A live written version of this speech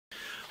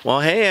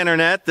Well, hey,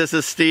 Internet, this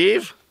is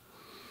Steve.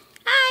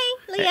 Hi,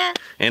 Leah.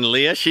 And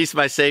Leah, she's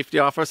my safety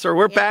officer.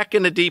 We're back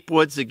in the deep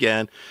woods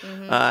again.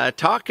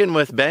 Talking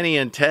with Benny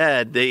and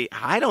Ted,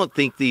 I don't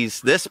think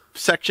this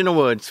section of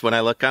woods, when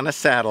I look on a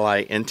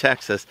satellite in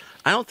Texas,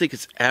 I don't think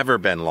it's ever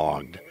been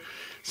logged.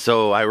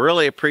 So I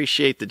really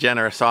appreciate the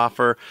generous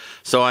offer.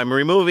 So I'm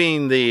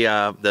removing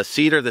the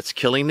cedar that's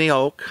killing the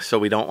oak. So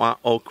we don't want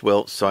oak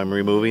wilt. So I'm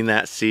removing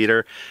that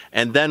cedar.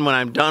 And then when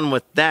I'm done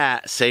with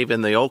that,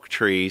 saving the oak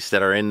trees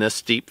that are in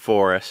this deep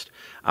forest,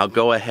 I'll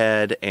go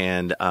ahead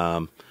and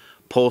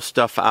pull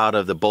stuff out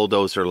of the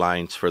bulldozer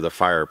lines for the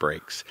fire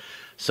breaks.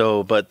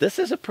 So, but this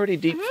is a pretty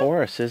deep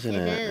forest, isn't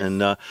it? Is.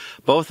 And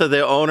both of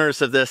the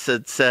owners of this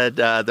had said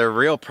they're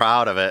real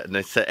proud of it. And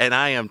they said, and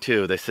I am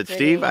too. They said,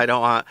 Steve, I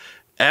don't want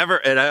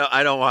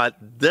I don't want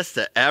this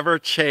to ever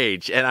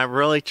change. And I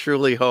really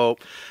truly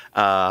hope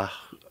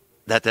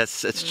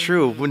it's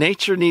true.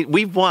 Nature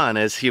we've won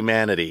as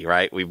humanity,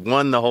 right? We've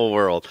won the whole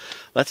world.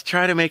 Let's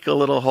try to make a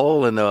little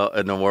hole in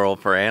the world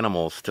for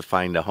animals to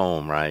find a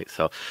home, right?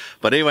 So,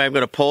 but anyway, I'm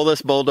going to pull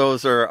this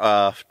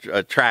bulldozer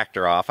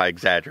tractor off. I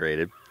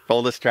exaggerated.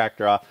 Pull this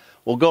tractor off.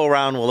 We'll go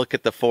around, we'll look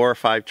at the 4 or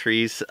 5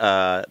 trees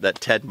that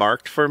Ted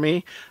marked for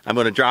me. I'm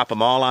going to drop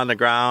them all on the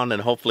ground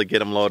and hopefully get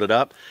them loaded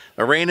up.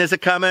 The rain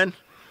isn't coming.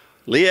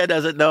 Leah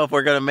doesn't know if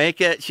we're going to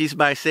make it. She's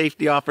my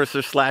safety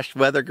officer /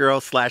 weather girl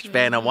 /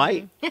 Vanna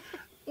White.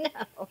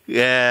 No.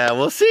 Yeah,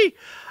 we'll see.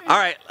 All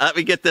right, let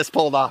me get this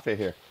pulled off of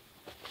here.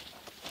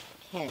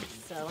 Okay,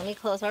 so let me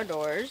close our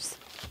doors.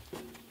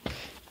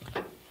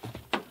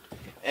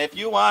 If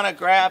you want to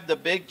grab the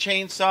big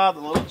chainsaw,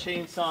 the little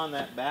chainsaw on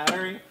that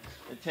battery,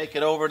 and take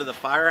it over to the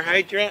fire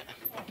hydrant.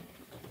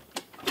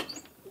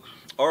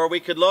 Or we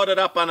could load it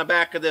up on the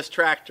back of this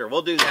tractor.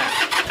 We'll do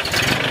that.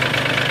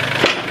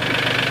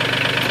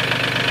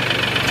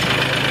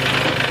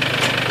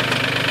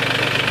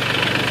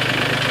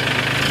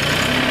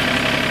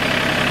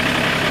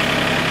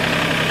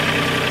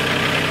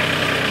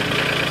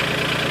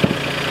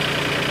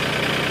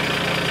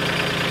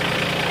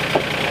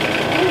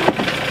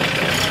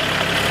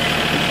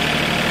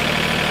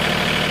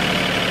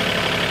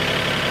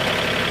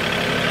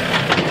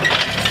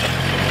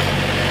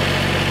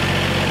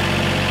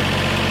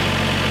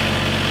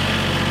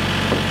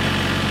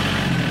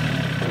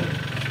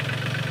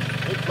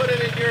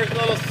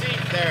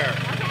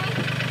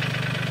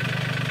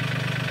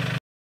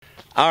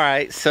 All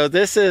right, so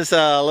this is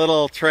a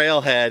little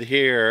trailhead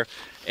here,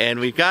 and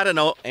we've got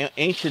an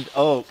ancient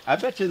oak. I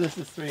bet you this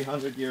is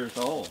 300 years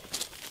old.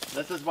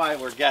 This is why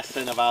we're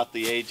guessing about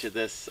the age of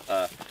this.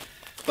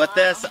 But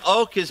this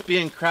oak is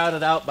being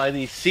crowded out by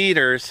these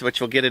cedars,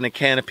 which will get in a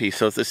canopy.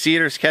 So if the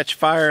cedars catch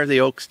fire, the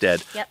oak's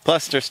dead. Yep.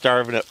 Plus, they're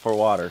starving it for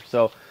water.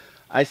 So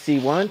I see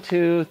 1,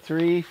 2,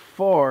 3,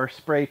 4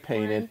 spray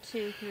painted. 1,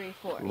 2, 3,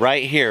 4.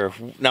 Right here.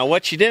 Now,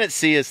 what you didn't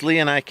see is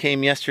Leah and I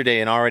came yesterday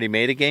and already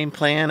made a game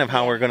plan of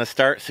how we're going to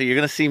start. So you're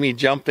going to see me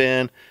jump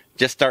in,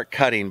 just start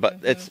cutting. But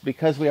it's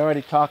because we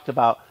already talked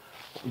about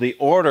the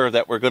order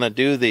that we're going to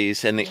do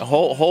these. And the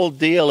whole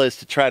deal is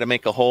to try to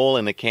make a hole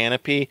in the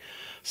canopy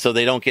so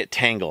they don't get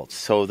tangled.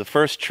 So the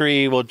first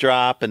tree will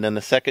drop, and then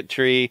the second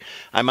tree,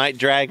 I might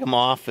drag them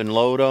off and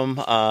load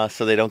them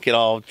so they don't get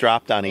all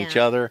dropped on each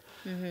other.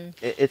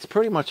 It's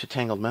pretty much a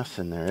tangled mess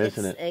in there,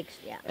 isn't it?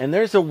 Yeah. And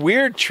there's a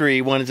weird tree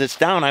when it's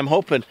down, I'm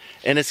hoping,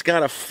 and it's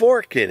got a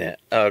fork in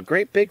it, a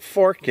great big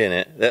fork in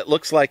it that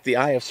looks like the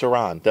Eye of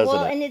Sauron, doesn't it?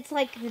 Well, and it's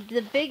like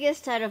the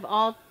biggest out of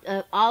all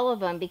of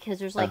them, because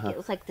there's like it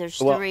was like there's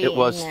 3. Well, it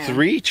was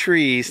 3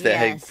 trees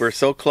that were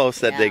so close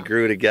that they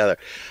grew together.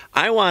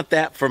 I want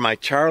that for my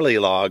Charlie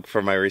log,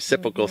 for my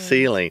reciprocal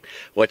ceiling,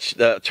 which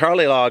the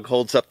Charlie log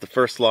holds up the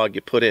first log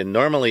you put in.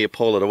 Normally you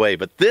pull it away,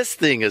 but this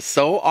thing is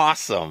so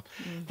awesome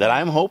that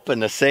I'm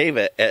hoping to save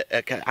it.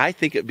 I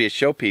think it'd be a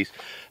showpiece,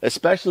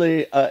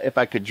 especially if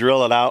I could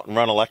drill it out and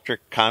run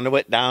electric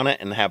conduit down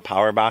it and have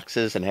power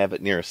boxes and have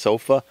it near a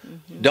sofa.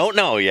 Don't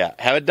know yet.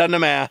 Haven't done the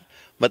math,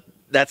 but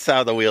that's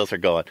how the wheels are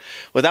going.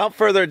 Without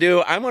further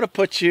ado, I'm going to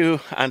put you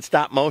on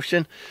stop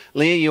motion.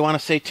 Leah, you want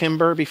to say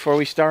timber before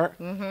we start?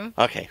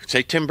 Okay,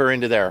 say timber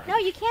into there. No,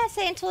 you can't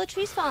say until the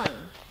tree's falling.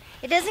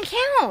 It doesn't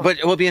count. But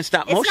it will be in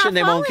stop motion.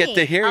 They won't get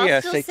to hear you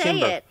say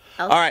timber. It.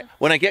 All right,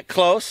 when I get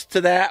close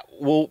to that,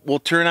 we'll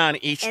turn on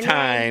each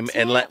time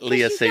and let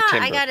Leah say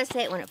timber. I got to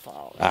say it when it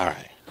falls. All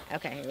right.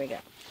 Okay, here we go.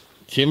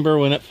 Timber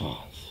when it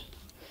falls.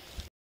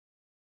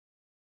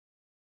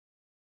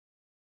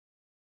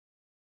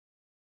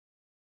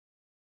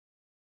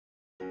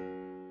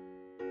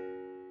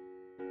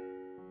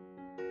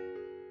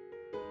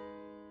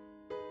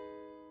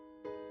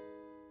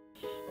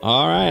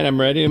 All right,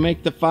 I'm ready to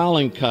make the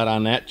fouling cut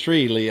on that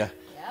tree, Leah.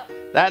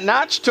 Yep. That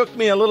notch took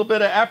me a little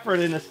bit of effort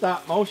in the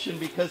stop motion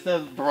because the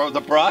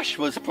brush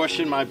was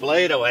pushing my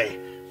blade away.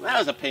 That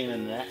was a pain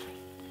in the neck.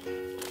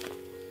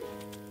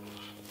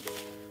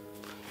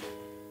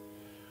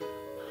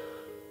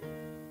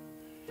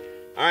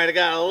 All right, I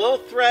got a little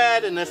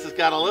thread, and this has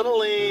got a little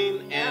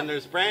lean, and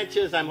there's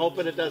branches. I'm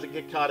hoping it doesn't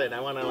get caught in. I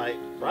want to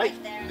right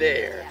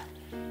there.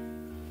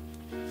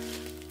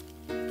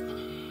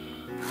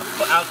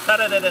 I'll cut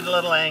it at a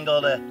little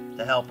angle to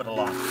help it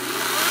along.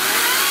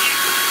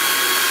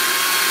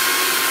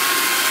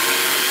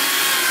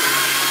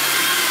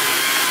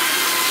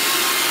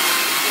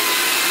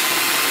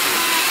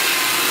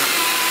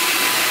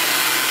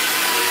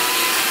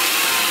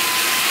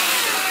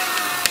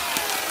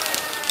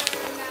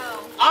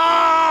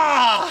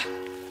 I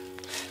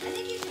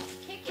think you can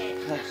kick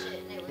it, push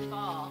it, and it would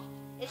fall.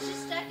 It's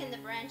just stuck in the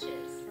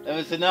branches. There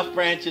was enough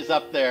branches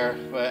up there,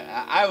 but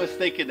I was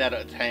thinking that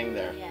it would hang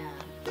there. Yeah.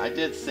 I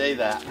did say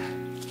that.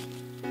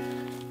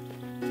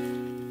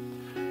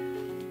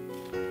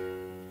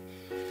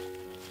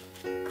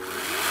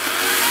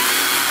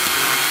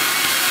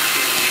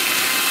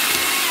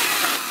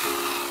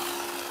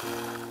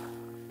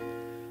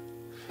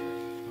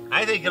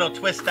 I think it'll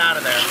twist out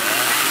of there.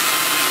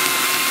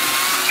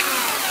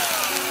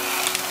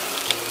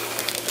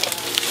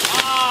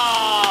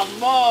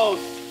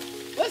 Almost.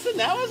 Listen,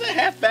 that wasn't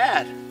half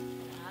bad.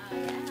 Oh,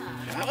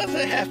 yeah. That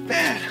wasn't half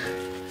bad.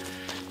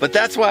 But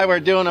that's why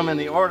we're doing them in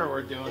the order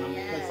we're doing them,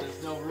 because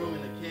there's no room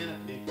in the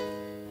canopy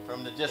for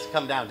them to just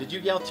come down. Did you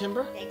yell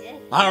timber? They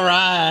did. All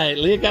right,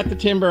 Leah got the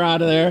timber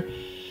out of there.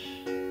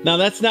 Now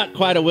that's not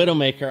quite a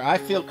Widowmaker. I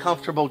feel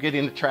comfortable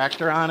getting the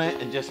tractor on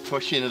it and just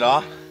pushing it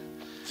off.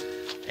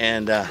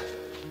 And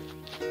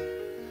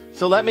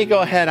so let me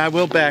go ahead. I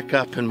will back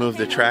up and move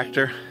the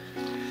tractor.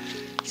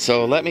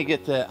 So let me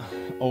get that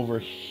over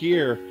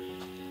here,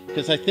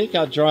 because I think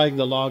I'll drag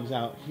the logs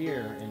out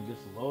here and just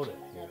load it.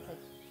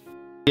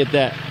 Get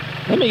that.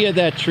 Let me get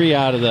that tree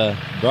out of the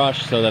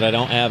brush so that I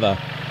don't have a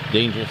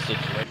dangerous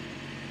situation.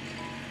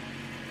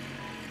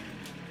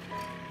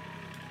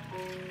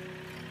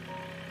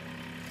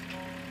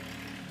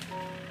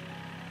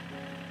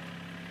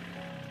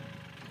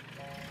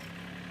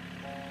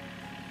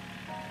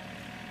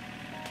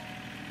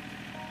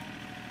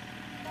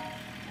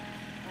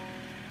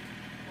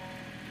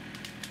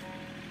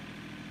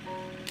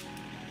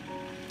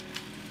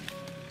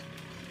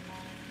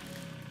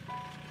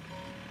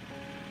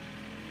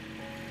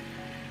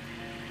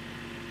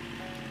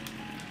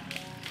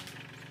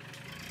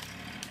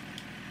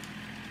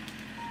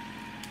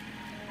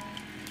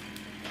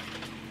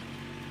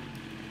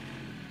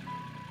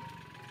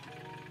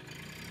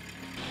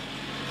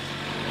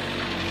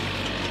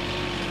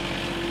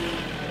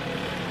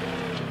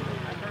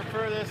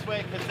 This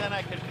way, because then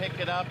I can pick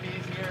it up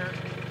easier.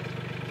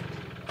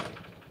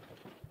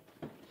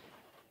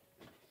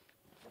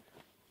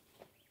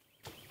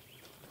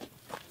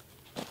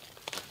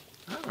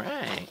 All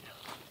right.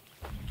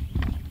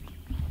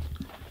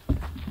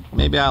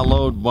 Maybe I'll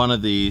load one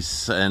of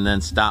these and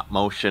then stop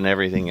motion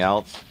everything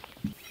else.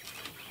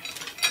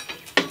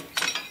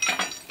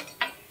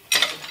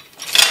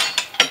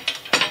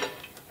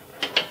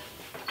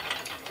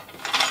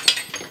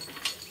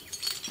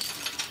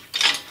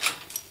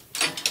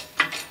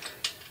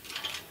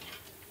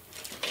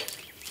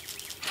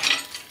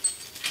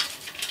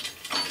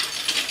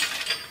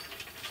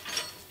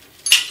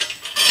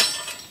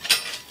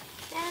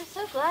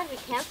 Glad we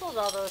canceled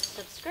all those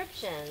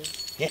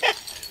subscriptions. Yeah.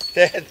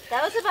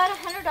 That was about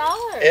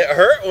 $100. It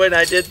hurt when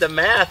I did the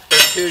math for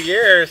 2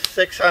 years,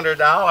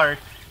 $600.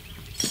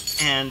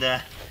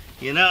 And,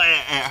 you know,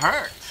 it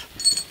hurts.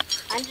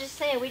 I'm just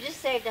saying, we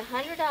just saved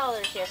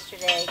 $100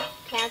 yesterday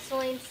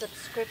canceling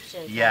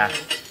subscriptions. Yeah,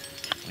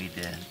 we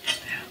did.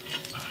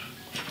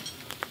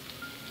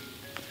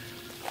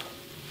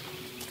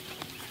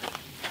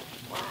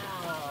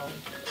 Wow.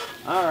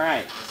 All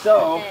right,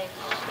 so...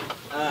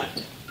 Okay.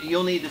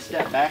 You'll need to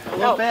step back a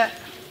little bit.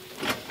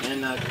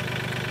 And I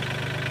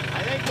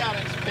think that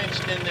it's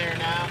pinched in there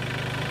now.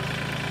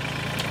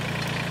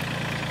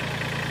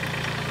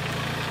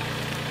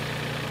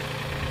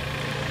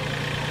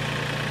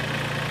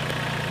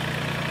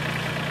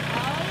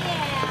 Oh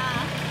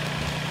yeah.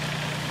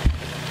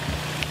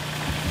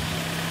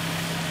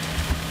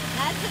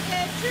 That's a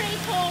good tree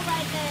pull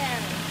right there.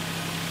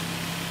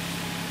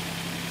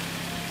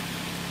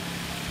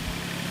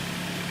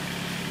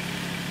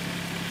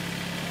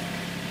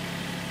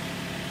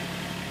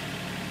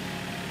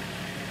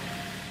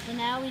 So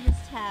now we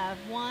just have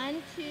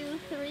 1, 2,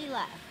 3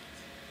 left.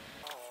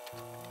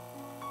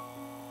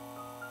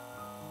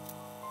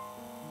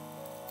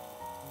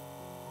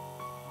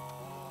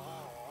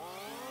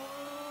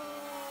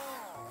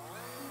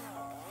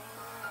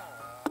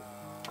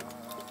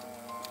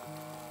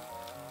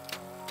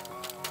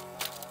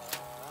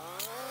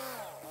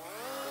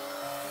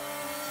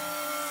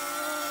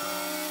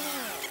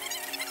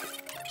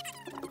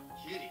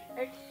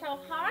 It's so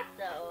hot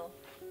though.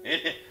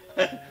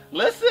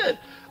 Listen,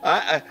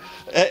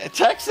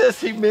 Texas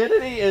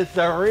humidity is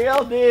the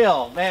real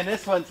deal. Man,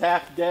 this one's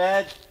half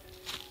dead.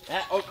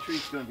 That oak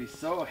tree's gonna be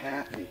so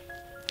happy.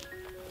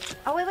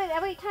 Oh wait,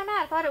 time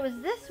out. I thought it was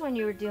this one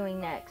you were doing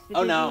next.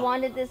 Because oh no, you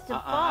wanted this to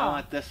fall. I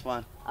want this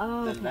one.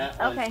 Oh, okay. That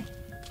one. Okay.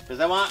 Because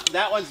I want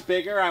that one's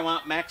bigger. I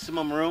want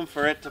maximum room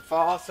for it to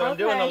fall. So I'm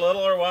doing the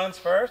littler ones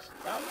first.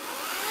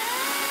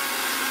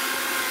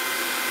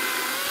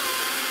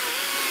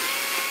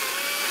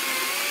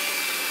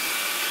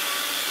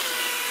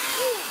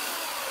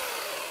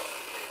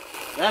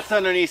 That's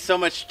underneath so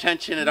much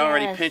tension it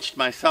already pinched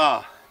my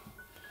saw.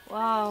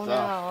 Whoa,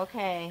 no,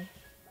 okay.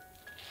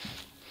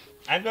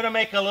 I'm gonna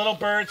make a little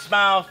bird's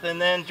mouth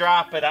and then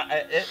drop it.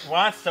 It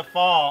wants to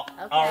fall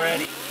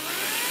already.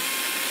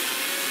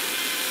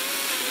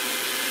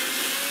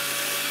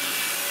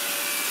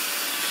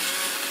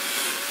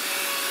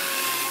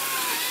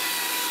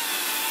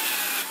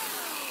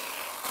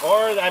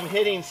 Or I'm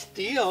hitting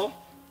steel.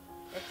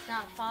 It's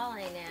not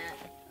falling yet.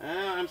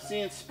 I'm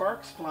seeing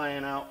sparks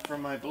flying out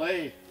from my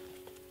blade.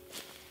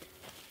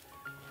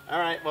 All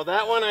right, well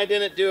that one I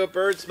didn't do a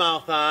bird's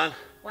mouth on.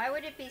 Why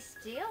would it be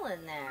steel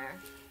in there?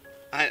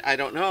 I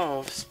don't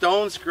know.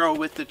 Stones grow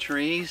with the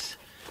trees,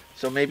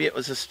 so maybe it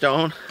was a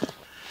stone.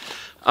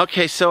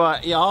 Okay, so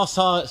you all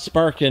saw it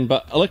sparking,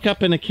 but look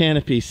up in the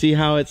canopy. See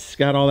how it's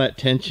got all that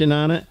tension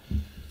on it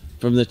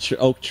from the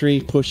oak tree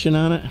pushing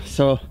on it?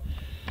 So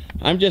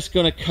I'm just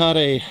going to cut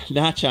a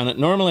notch on it.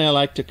 Normally I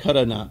like to cut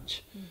a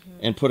notch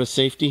and put a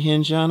safety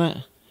hinge on it,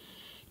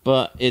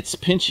 but it's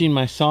pinching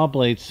my saw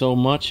blade so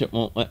much it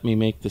won't let me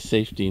make the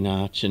safety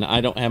notch, and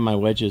I don't have my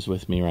wedges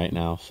with me right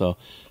now, so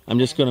I'm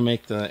just going to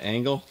make the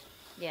angle.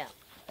 Yeah.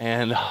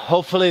 And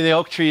hopefully the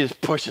oak tree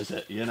pushes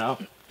it, you know.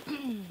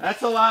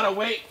 That's a lot of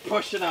weight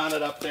pushing on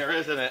it up there,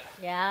 isn't it?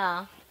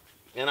 Yeah.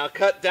 And I'll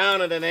cut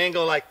down at an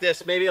angle like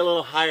this, maybe a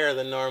little higher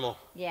than normal.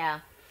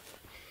 Yeah.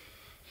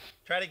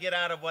 Try to get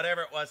out of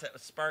whatever it was that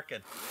was sparking.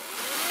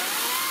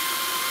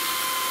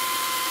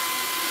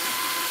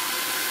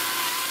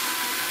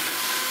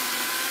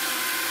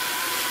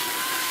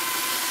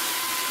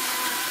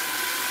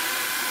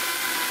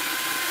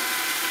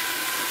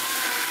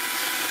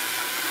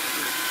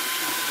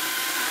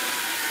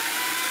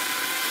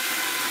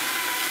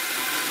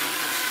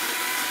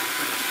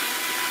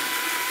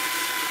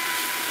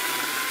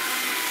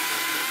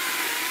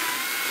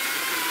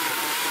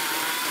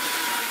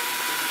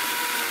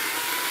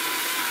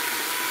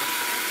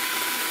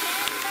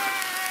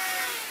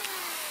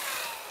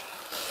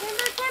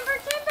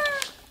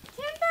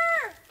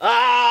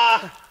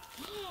 Ah!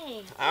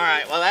 Dang. All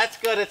right, well that's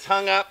good. It's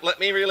hung up. Let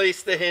me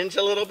release the hinge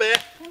a little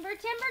bit. Timber, timber,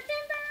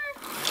 timber.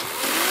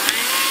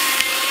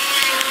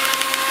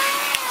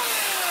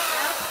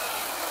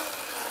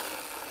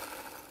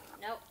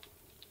 Nope. Nope.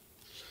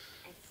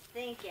 It's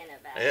thinking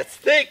about it. It's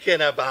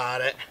thinking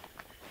about it.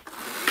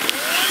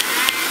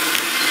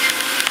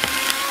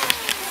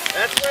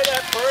 That's where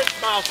that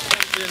bird's mouth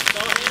comes in so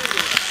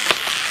handy.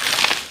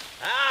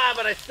 Ah,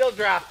 but I still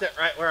dropped it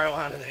right where I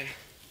wanted it.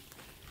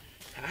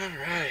 All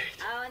right.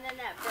 Oh, and then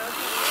that broken.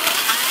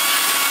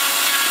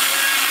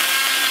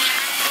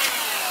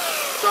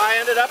 So I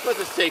ended up with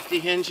a safety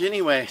hinge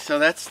anyway, so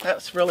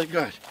that's really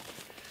good.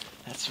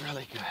 That's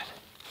really good.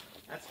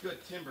 That's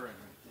good timbering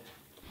right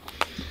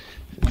there.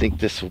 I think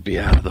this will be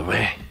out of the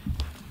way.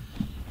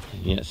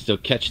 Yeah, still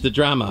catch the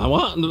drama. I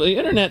want the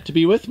internet to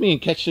be with me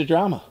and catch the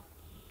drama.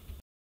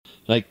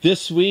 Like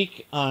this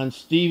week on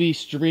Stevie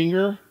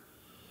Stringer,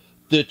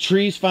 the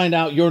trees find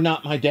out you're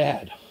not my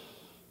dad.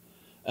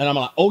 And I'm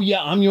like, oh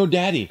yeah, I'm your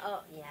daddy.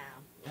 Oh, yeah.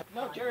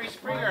 No, Jerry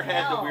Springer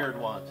had the weird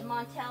ones. The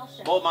Montel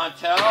show. Oh,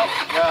 Montel?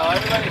 Well,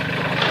 everybody,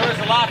 there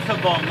was lots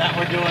of them that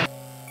were doing.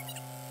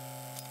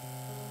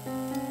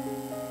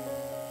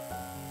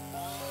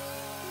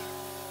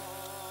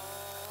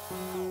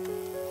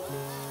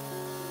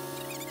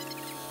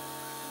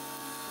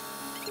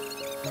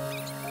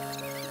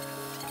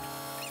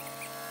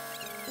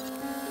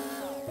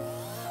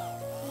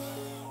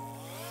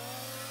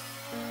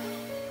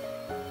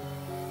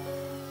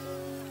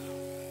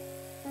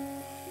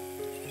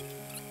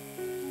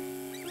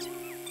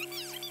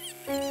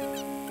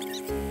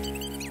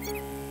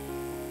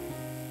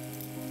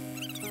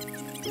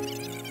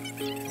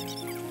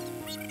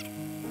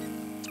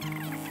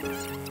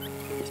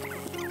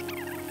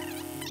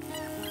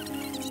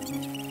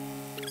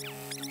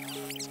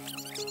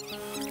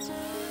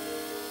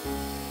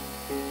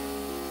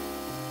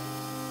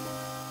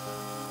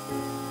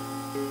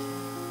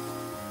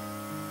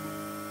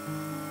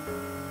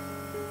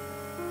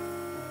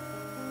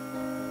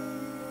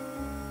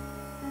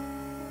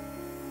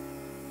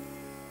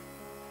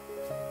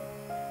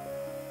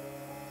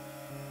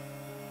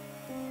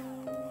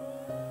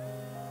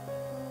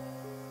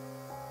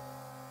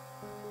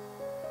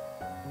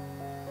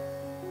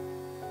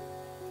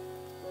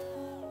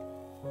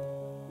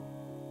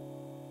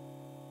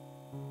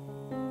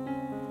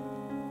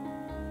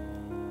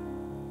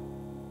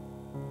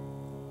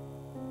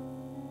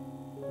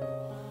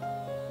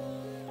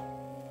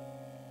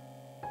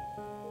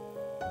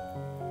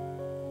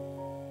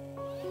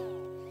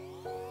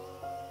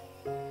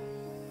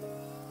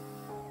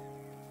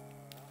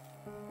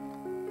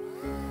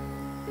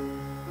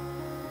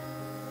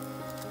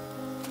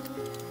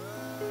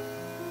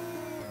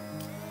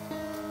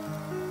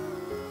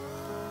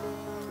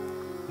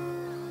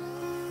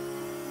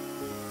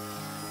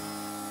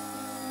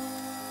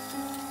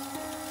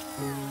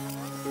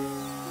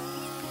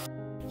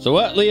 So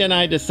what Leah and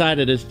I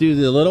decided is do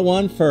the little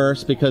one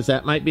first because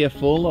that might be a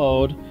full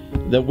load.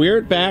 The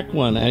weird back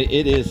one,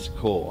 it is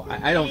cool.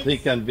 I don't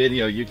think on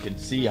video you can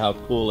see how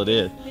cool it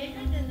is. Bigger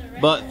than the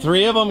But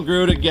 3 of them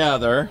grew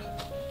together.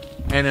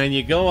 And when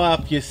you go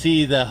up, you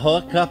see the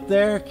hook up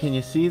there. Can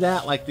you see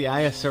that? Like the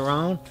Eye of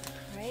Sauron?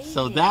 Right.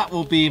 So that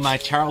will be my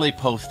Charlie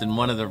post in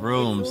one of the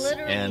rooms. It's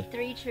literally and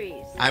 3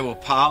 trees. I will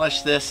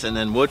polish this and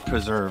then wood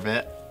preserve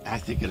it. I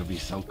think it'll be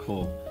so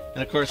cool.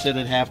 And of course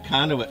it'd have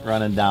conduit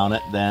running down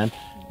it then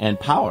and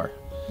power.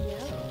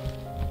 Yep.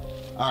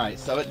 Alright,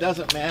 so it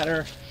doesn't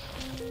matter.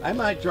 I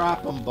might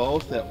drop them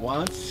both at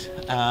once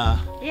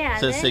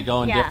since they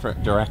go in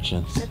different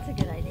directions. That's a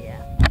good idea.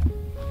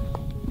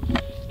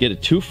 Get a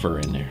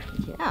twofer in there.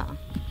 Yeah.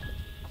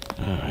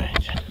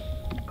 Alright.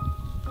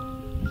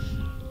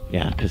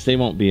 Yeah, because they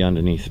won't be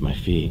underneath my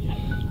feet.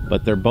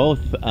 But they're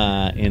both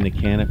in the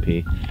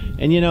canopy.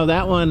 And you know,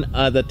 that one,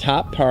 the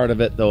top part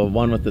of it, the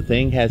one with the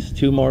thing, has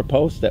 2 more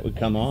posts that would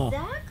come off.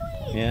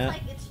 Exactly. Yeah.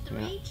 It's like it's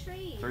 3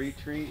 trees. 3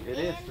 trees. It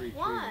is 3 trees.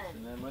 One.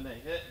 And then when they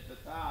hit the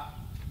top,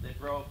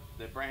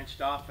 they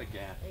branched off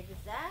again.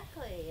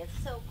 Exactly.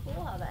 It's so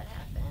cool how that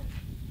happened.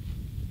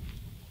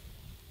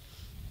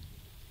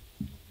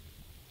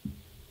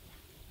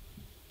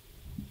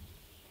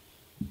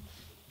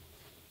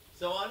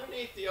 So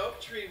underneath the oak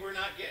tree, we're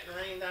not getting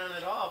rain down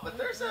at all, but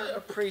there's an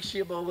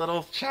appreciable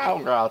little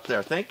shower out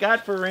there. Thank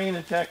God for rain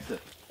in Texas.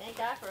 Thank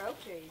God for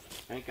oak trees.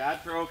 Thank God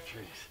for oak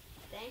trees.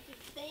 Thank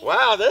you.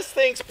 Wow, this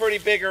thing's pretty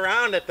big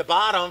around at the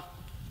bottom.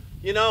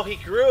 You know, he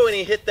grew and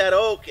he hit that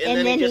oak, and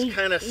then he just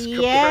kind of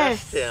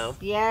compressed him.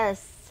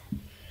 Yes.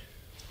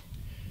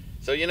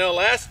 So, you know,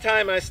 last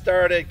time I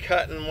started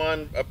cutting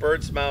a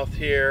bird's mouth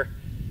here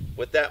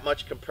with that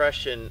much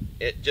compression,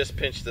 it just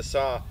pinched the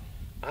saw.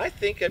 I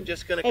think I'm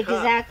just going to cut.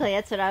 Exactly,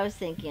 that's what I was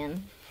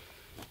thinking.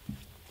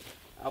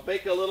 I'll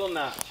make a little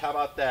notch. How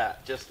about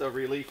that? Just a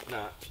relief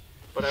notch.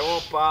 But I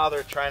won't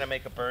bother trying to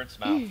make a bird's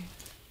mouth.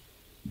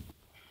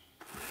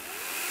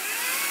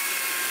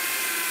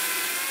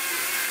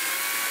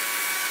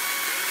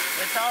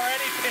 It's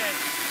already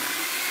pinched.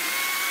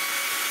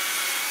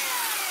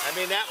 I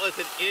mean, that was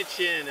an inch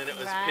in and it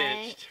was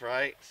pinched,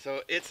 right?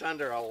 So it's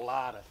under a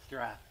lot of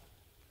stress.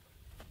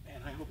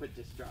 And I hope it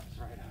just drops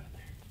right out of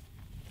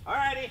there.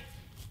 Alrighty.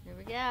 Here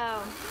we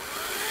go.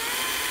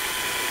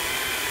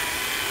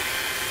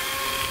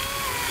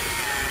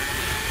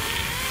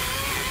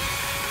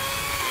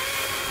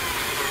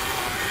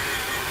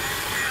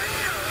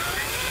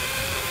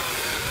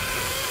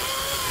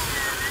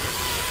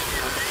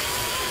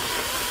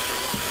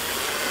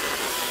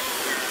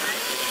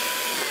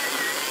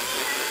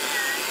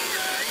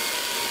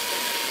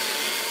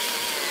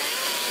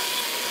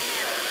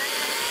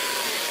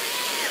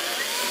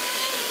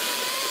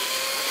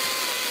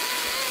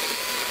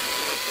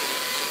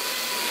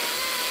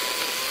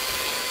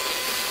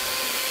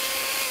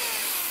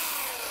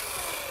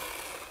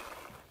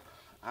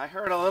 I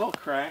heard a little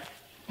crack.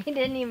 It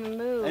didn't even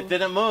move. It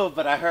didn't move,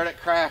 but I heard it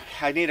crack.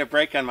 I need a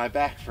break on my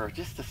back for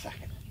just a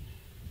second.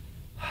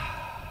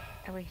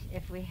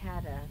 If we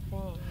had a thing.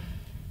 Want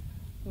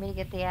me to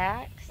get the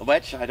axe?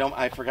 Which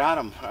I forgot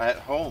them at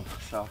home.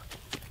 So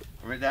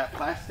that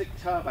plastic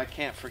tub I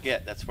can't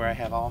forget. That's where I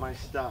have all my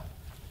stuff.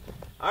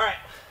 All right,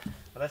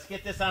 let's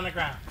get this on the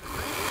ground.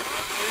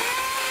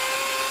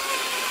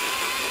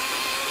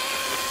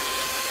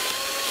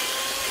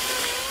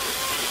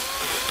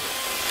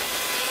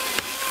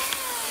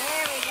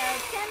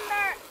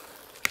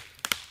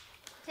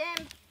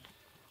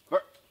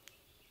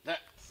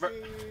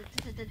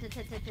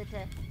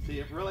 See,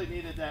 it really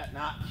needed that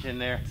notch in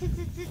there.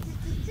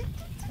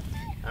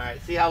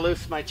 Alright, see how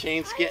loose my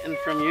chain's getting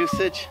from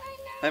usage?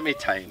 Let me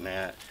tighten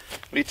that.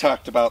 We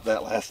talked about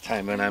that last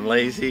time when I'm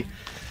lazy.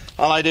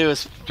 All I do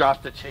is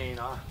drop the chain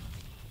off.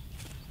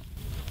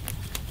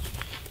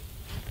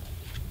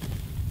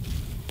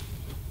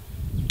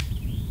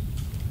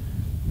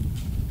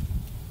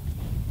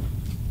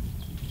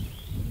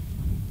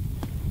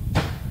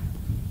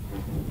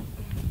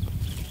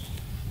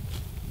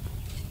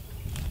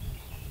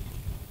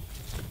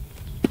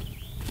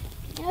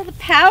 The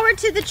power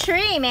to the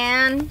tree,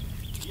 man.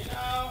 You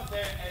know,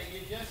 you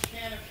just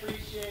can't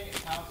appreciate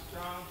how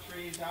strong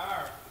trees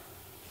are.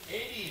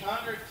 80,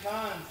 100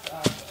 tons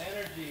of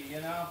energy,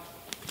 you know.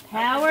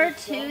 Power to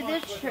so the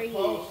tree. The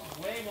post,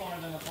 way more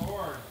than a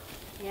board.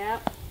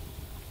 Yep.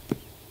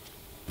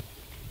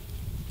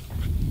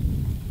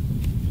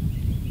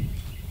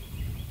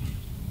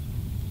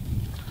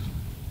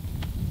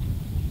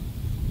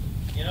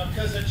 You know,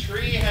 because a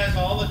tree has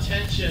all the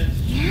tension.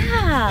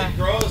 Yeah. It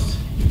grows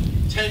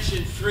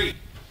tension free.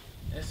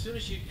 As soon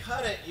as you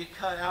cut it, you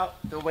cut out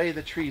the way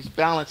the tree's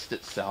balanced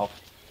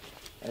itself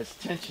as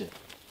tension.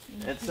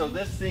 And so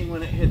this thing,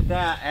 when it hit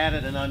that,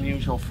 added an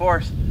unusual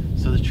force,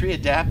 so the tree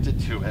adapted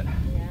to it.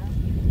 Yeah.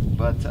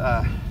 But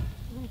I'm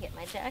gonna get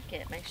my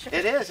jacket, make sure.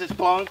 it is, it's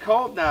blowing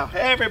cold now.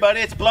 Hey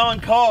everybody, it's blowing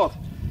cold.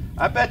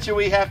 I bet you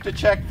we have to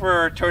check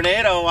for a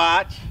tornado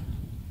watch.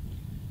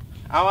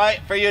 I'll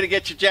wait for you to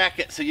get your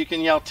jacket so you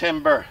can yell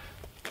timber.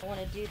 I want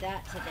to do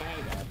that today,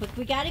 though. But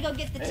we got to go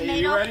get the Hey, tomato.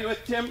 you ready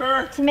with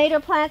timber? Tomato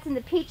plants and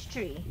the peach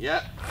tree.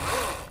 Yep.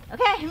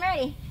 Okay, I'm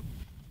ready.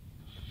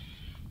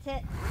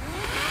 That's it.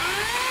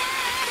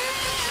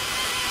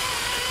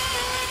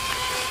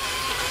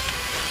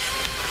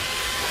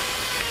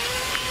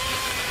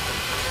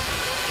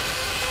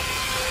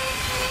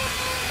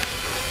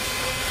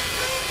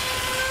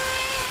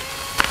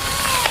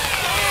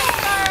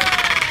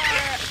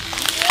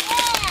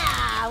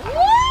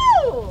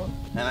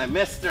 I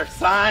missed her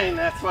sign.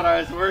 That's what I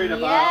was worried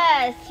about.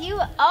 Yes,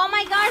 oh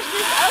my gosh,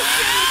 this oak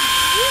tree is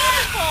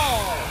beautiful.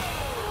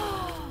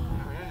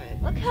 All right.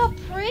 Look how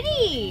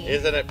pretty.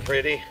 Isn't it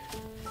pretty?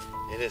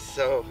 It is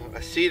so,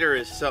 a cedar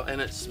is so,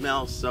 and it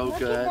smells so Look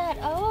good. Look at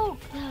that oak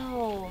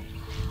though.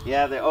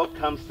 Yeah, the oak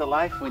comes to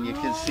life when you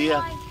can see it.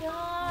 Oh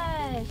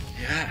my gosh.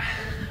 Yeah.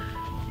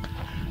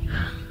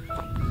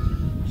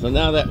 So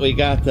now that we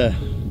got the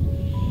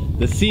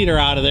cedar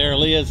out of there,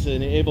 Leah's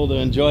able to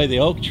enjoy the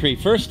oak tree.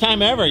 First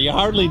time ever. You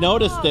hardly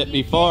noticed it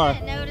before.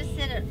 Didn't notice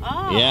it at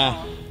all.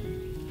 Yeah.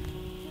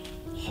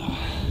 So,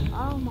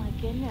 oh my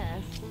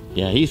goodness.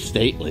 yeah, he's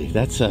stately.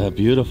 That's a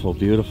beautiful,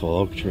 beautiful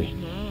oak tree.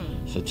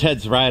 So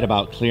Ted's right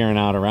about clearing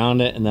out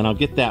around it, and then I'll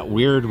get that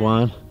weird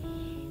one,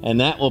 and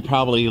that will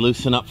probably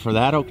loosen up for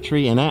that oak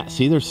tree. And that,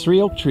 see, there's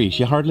 3 oak trees.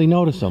 You hardly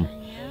notice them.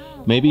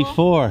 Maybe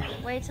 4.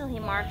 Wait till he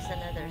marks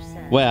another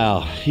set.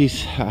 Well,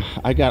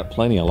 I got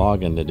plenty of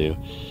logging to do.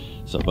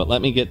 So, but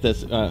let me get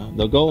this,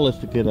 the goal is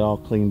to get it all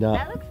cleaned up.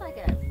 That looks like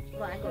a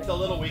black It's a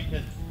little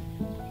weakened.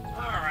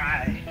 All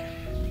right.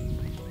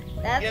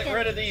 That's Get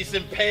rid of these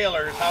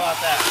impalers. How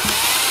about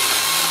that?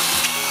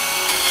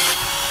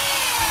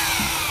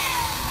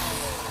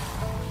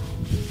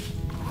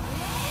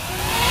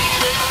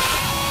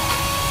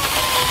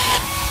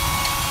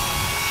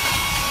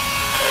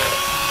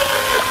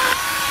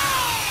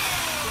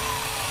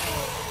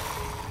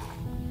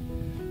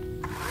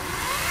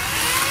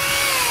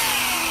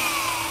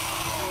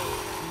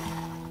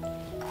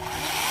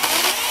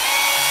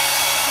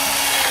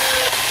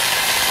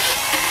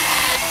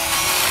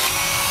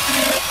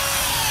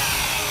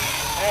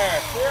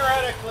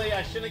 Theoretically,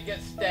 I shouldn't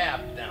get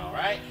stabbed now,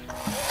 right?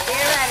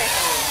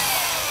 Theoretically.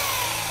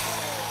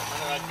 I'm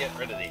gonna get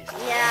rid of these.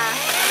 Yeah.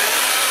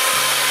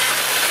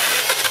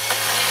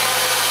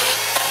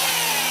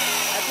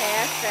 Okay,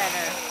 that's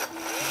better.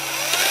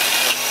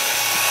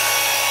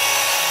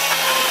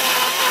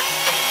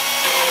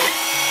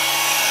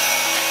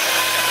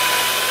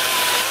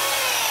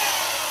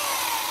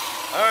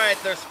 All right,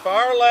 there's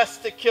far less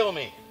to kill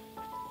me.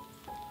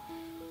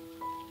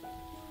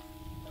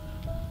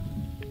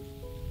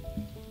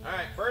 All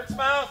right, bird's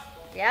mouth.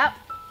 Yep.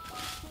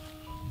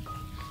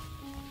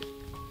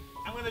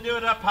 I'm gonna do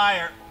it up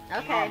higher.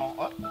 Okay.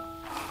 Oh,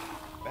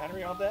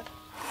 battery all dead?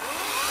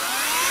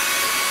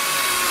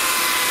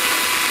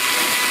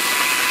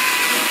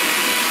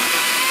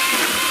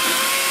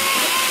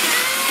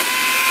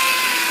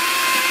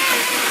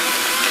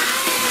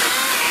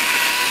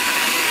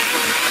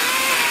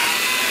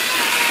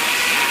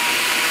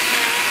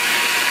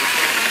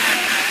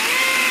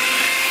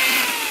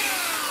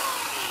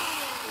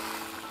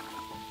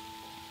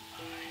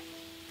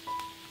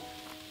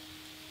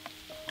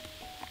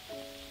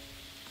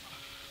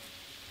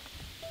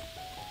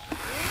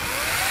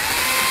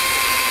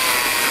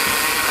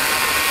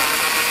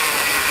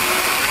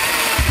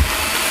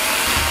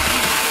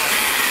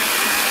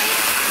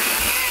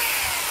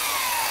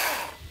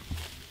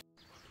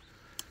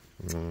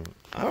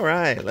 All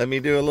right, let me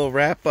do a little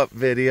wrap-up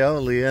video.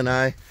 Leah and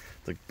I,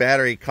 the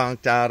battery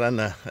conked out on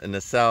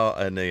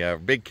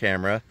the big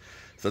camera,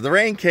 so the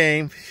rain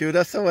came, shooed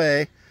us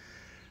away.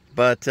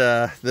 But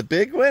the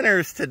big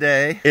winners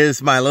today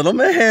is my little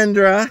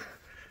Mahindra.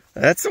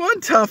 That's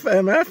one tough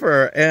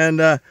MFer,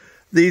 and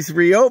these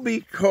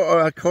Ryobi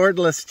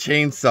cordless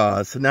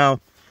chainsaws.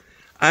 Now,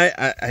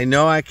 I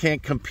know I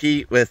can't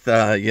compete with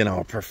you know,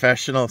 a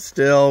professional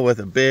still with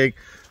a big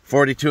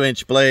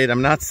 42-inch blade.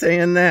 I'm not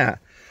saying that.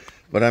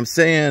 But I'm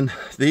saying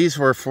these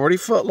were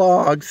 40-foot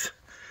logs,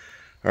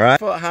 all right,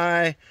 foot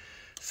high,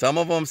 some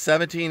of them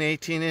 17,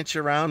 18-inch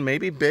around,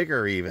 maybe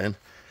bigger even.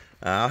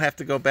 I'll have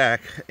to go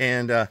back.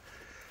 And the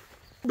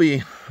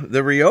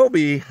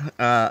Ryobi,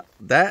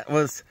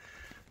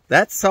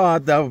 that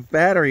sawed, the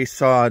battery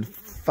sawed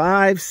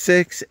 5,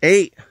 6,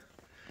 8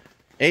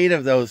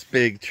 of those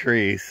big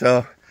trees.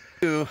 So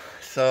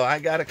I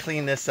got to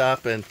clean this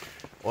up and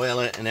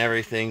oil it and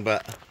everything.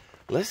 But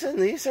listen,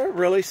 these are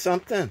really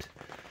something.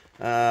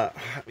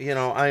 You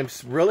know, I'm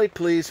really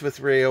pleased with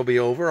Ryobi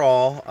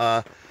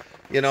overall.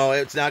 You know,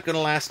 it's not going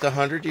to last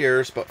 100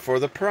 years, but for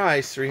the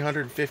price,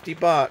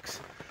 $350,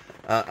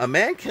 a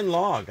man can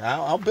log.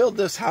 I'll build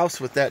this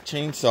house with that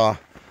chainsaw.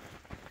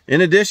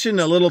 In addition,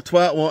 a little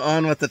 12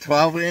 on with the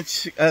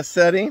 12-inch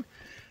setting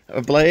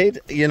blade.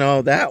 You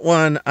know, that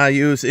one I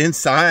use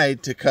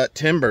inside to cut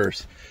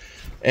timbers,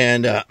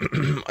 and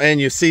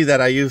and you see that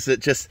I use it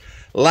just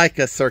like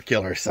a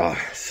circular saw.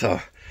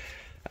 So.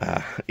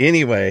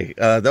 Anyway,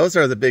 those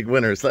are the big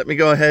winners. Let me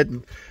go ahead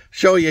and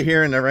show you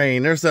here in the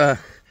rain. There's 1.5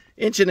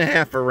 inches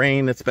of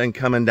rain that's been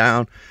coming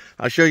down.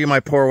 I'll show you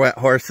my poor wet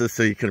horses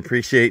so you can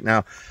appreciate.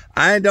 Now,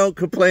 I don't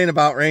complain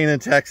about rain in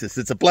Texas.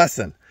 It's a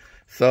blessing.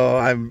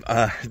 So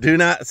do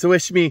not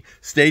wish me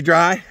stay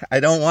dry. I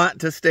don't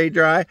want to stay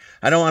dry.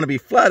 I don't want to be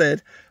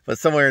flooded, but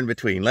somewhere in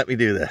between. Let me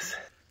do this.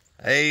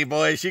 Hey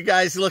boys, you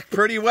guys look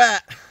pretty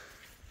wet.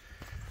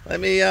 Let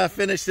me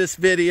finish this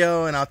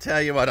video, and I'll tell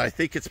you what, I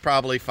think it's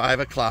probably 5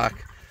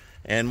 o'clock,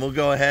 and we'll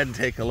go ahead and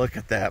take a look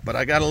at that. But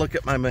I got to look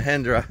at my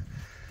Mahindra,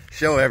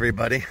 show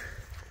everybody.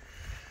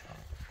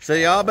 So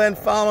y'all been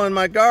following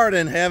my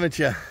garden, haven't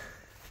you?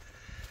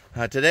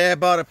 Today I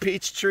bought a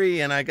peach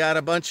tree and I got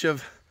a bunch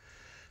of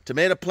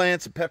tomato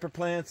plants and pepper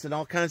plants and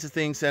all kinds of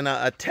things, and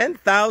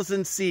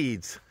 10,000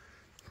 seeds.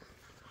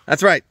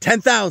 That's right,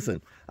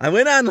 10,000. I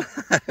went online.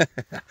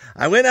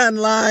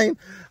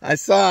 I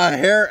saw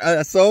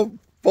a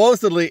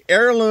supposedly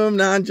heirloom,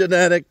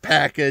 non-genetic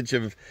package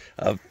of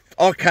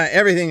all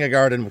everything a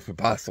garden would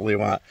possibly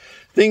want.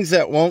 Things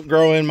that won't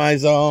grow in my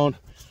zone.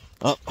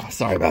 Oh,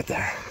 sorry about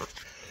that.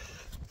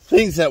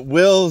 Things that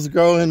wills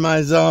grow in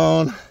my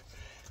zone.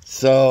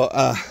 So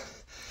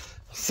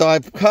I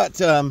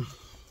cut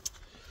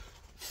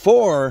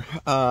 4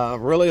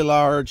 really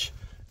large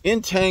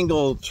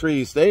entangled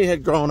trees. They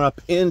had grown up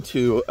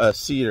into a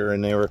cedar,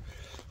 and they were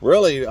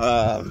really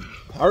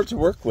hard to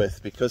work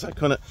with because I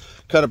couldn't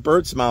cut a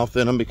bird's mouth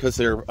in them because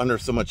they were under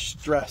so much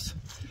stress.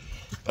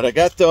 But I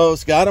got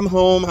those, got them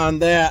home on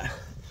that.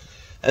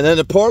 And then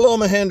the poor little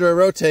Mahindra,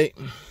 rotate.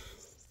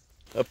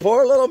 The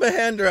poor little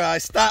Mahindra, I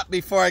stopped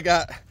before I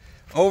got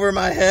over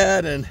my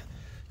head and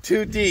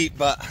too deep.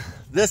 But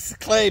this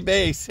clay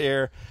base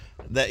here,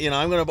 that, you know,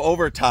 I'm going to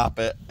overtop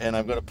it, and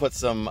I'm going to put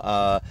some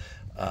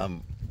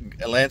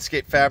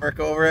landscape fabric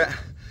over it.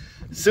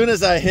 As soon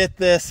as I hit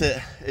this,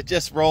 it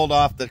just rolled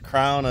off the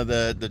crown of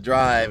the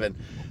drive, and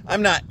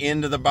I'm not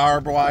into the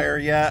barbed wire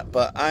yet,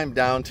 but I'm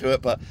down to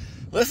it. But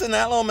listen,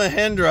 that little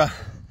Mahindra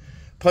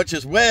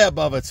punches way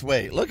above its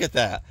weight. Look at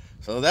that.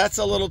 So that's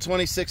a little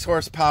 26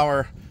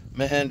 horsepower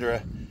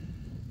Mahindra,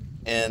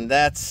 and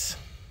that's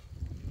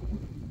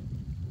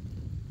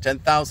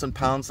 10,000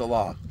 pounds a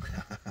log.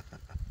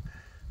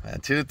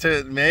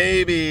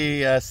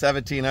 Maybe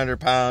 1,700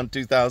 pound,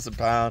 2,000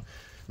 pound,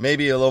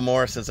 maybe a little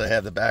more since I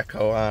have the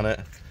backhoe on it.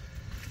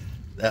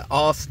 That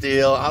all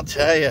steel, I'll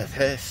tell you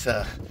this.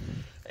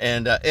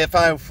 And if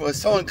I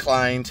was so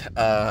inclined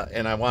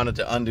and I wanted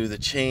to undo the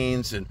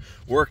chains and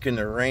work in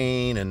the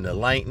rain and the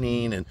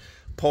lightning and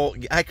pull,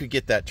 I could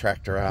get that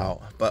tractor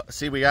out. But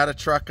see, we got a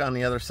truck on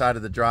the other side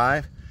of the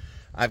drive.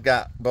 I've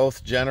got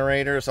both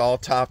generators all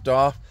topped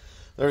off.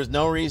 There's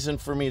no reason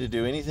for me to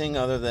do anything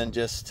other than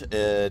just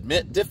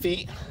admit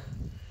defeat,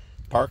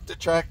 park the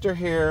tractor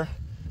here,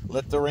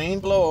 let the rain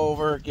blow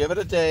over, give it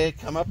a day,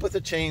 come up with a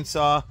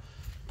chainsaw,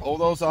 pull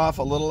those off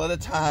a little at a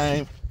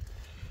time,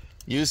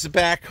 use the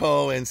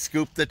backhoe and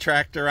scoop the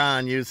tractor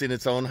on using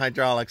its own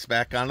hydraulics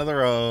back onto the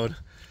road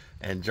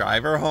and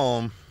drive her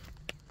home.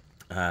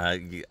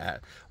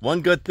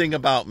 One good thing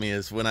about me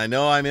is when I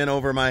know I'm in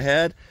over my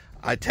head,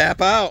 I tap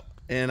out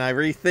and I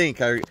rethink.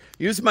 I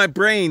use my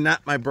brain,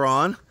 not my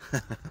brawn.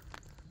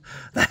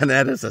 And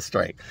that is a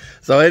strength.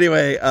 So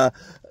anyway,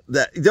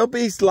 there'll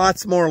be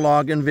lots more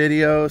logging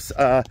videos.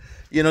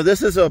 You know,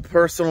 this is a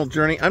personal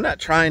journey. I'm not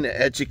trying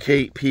to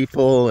educate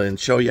people and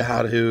show you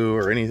how to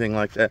or anything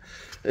like that.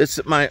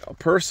 It's my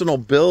personal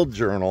build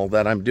journal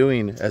that I'm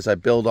doing as I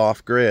build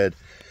off grid.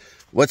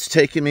 What's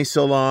taking me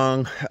so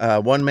long?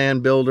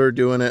 One-man builder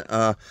doing it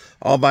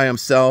all by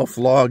himself,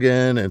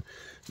 logging and,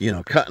 you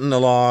know, cutting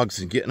the logs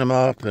and getting them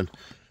up. And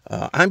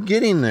I'm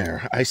getting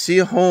there. I see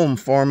a home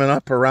forming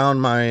up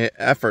around my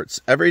efforts.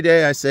 Every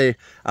day I say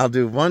I'll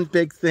do one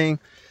big thing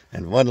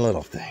and one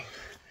little thing.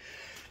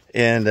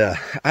 And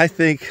I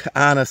think,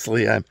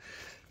 honestly, I'm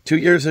 2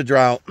 years of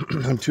drought.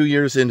 I'm 2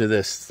 years into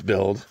this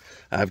build.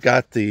 I've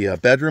got the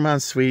bedroom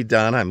ensuite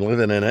done. I'm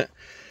living in it.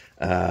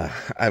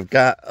 I've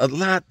got a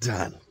lot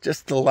done,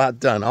 just a lot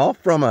done, all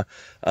from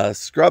a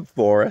scrub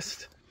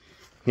forest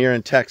here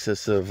in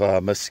Texas of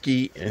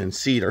mesquite and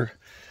cedar.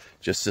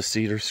 Just a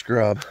cedar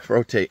scrub.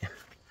 Rotate.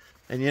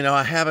 And you know,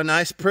 I have a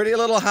nice pretty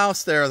little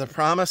house there, the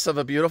promise of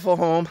a beautiful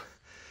home.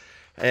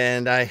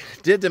 And I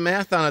did the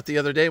math on it the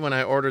other day when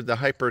I ordered the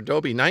Hyper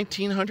Adobe,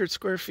 1,900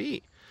 square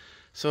feet.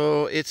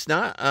 So it's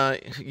not,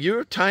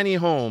 your tiny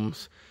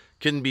homes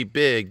can be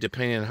big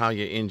depending on how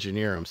you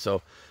engineer them.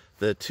 So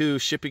the 2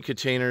 shipping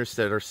containers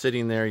that are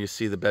sitting there, you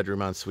see the bedroom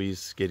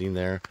ensuites getting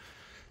there.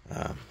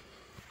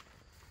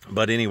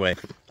 But anyway,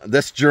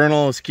 this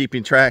journal is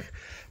keeping track.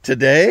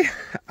 Today,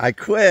 I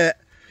quit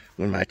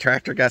when my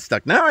tractor got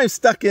stuck. Now I'm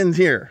stuck in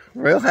here.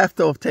 We'll have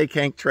to take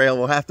Hank Trail.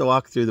 We'll have to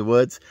walk through the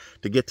woods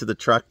to get to the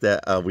truck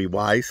that we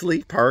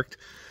wisely parked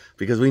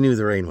because we knew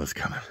the rain was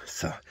coming.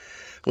 So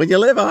when you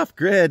live off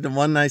grid, the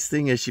one nice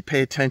thing is you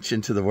pay attention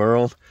to the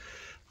world.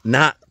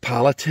 Not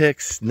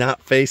politics,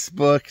 not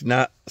Facebook,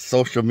 not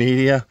social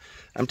media.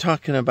 I'm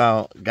talking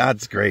about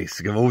God's grace,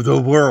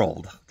 the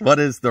world. What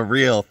is the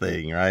real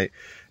thing, right?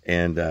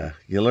 And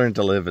you learn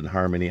to live in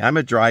harmony. I'm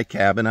a dry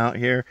cabin out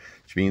here,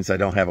 which means I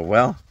don't have a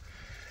well.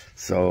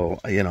 So,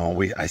 you know,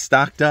 I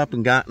stocked up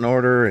and got in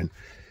order, and,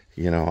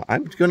 you know,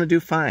 I'm going to do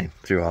fine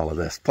through all of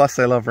this. Plus,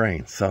 I love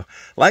rain. So,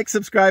 like,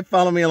 subscribe,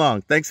 follow me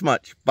along. Thanks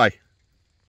much. Bye.